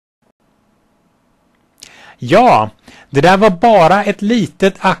Ja, det där var bara ett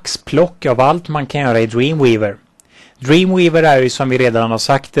litet axplock av allt man kan göra i Dreamweaver. Dreamweaver är ju som vi redan har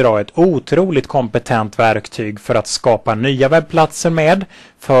sagt idag ett otroligt kompetent verktyg för att skapa nya webbplatser med,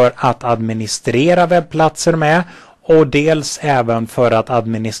 för att administrera webbplatser med och dels även för att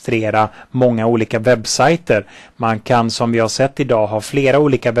administrera många olika webbsajter. Man kan som vi har sett idag ha flera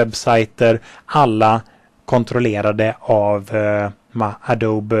olika webbsajter, alla kontrollerade av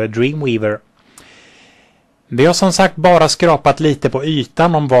Adobe Dreamweaver. Vi har som sagt bara skrapat lite på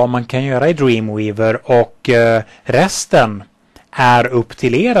ytan om vad man kan göra i Dreamweaver och resten är upp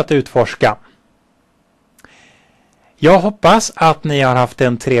till er att utforska. Jag hoppas att ni har haft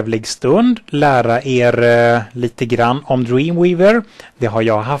en trevlig stund, lära er lite grann om Dreamweaver. Det har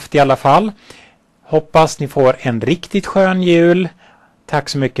jag haft i alla fall. Hoppas ni får en riktigt skön jul. Tack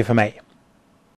så mycket för mig.